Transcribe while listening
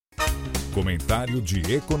Comentário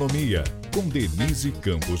de Economia, com Denise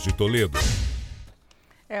Campos de Toledo.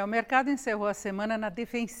 O mercado encerrou a semana na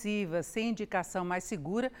defensiva, sem indicação mais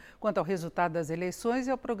segura quanto ao resultado das eleições e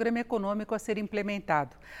ao programa econômico a ser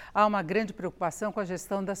implementado. Há uma grande preocupação com a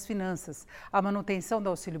gestão das finanças. A manutenção do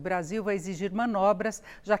Auxílio Brasil vai exigir manobras,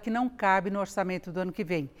 já que não cabe no orçamento do ano que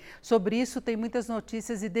vem. Sobre isso, tem muitas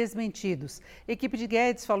notícias e desmentidos. Equipe de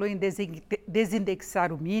Guedes falou em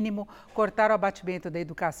desindexar o mínimo, cortar o abatimento da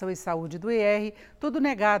educação e saúde do IR, tudo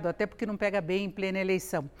negado, até porque não pega bem em plena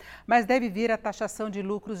eleição. Mas deve vir a taxação de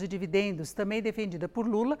lucros e dividendos, também defendida por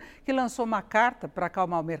Lula, que lançou uma carta para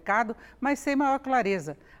acalmar o mercado, mas sem maior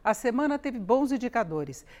clareza. A semana teve bons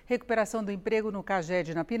indicadores: recuperação do emprego no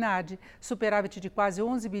CAGED e na PNAD, superávit de quase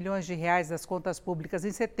 11 bilhões de reais das contas públicas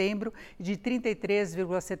em setembro e de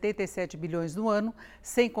 33,77 bilhões no ano,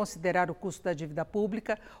 sem considerar o custo da dívida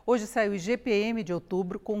pública. Hoje saiu o IGPM de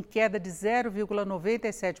outubro, com queda de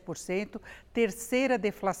 0,97%, terceira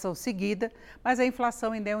deflação seguida, mas a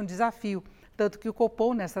inflação ainda é um desafio. Tanto que o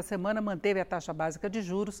Copom, nesta semana, manteve a taxa básica de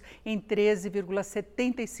juros em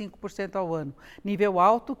 13,75% ao ano, nível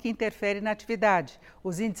alto que interfere na atividade.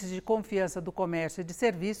 Os índices de confiança do comércio e de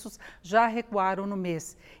serviços já recuaram no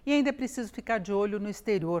mês. E ainda é preciso ficar de olho no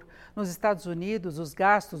exterior. Nos Estados Unidos, os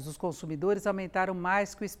gastos dos consumidores aumentaram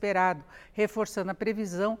mais que o esperado, reforçando a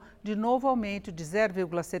previsão de novo aumento de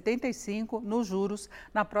 0,75% nos juros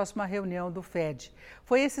na próxima reunião do FED.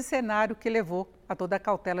 Foi esse cenário que levou a toda a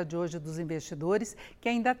cautela de hoje dos investidores, que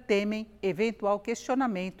ainda temem eventual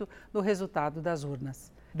questionamento do resultado das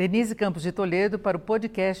urnas. Denise Campos de Toledo para o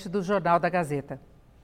podcast do Jornal da Gazeta.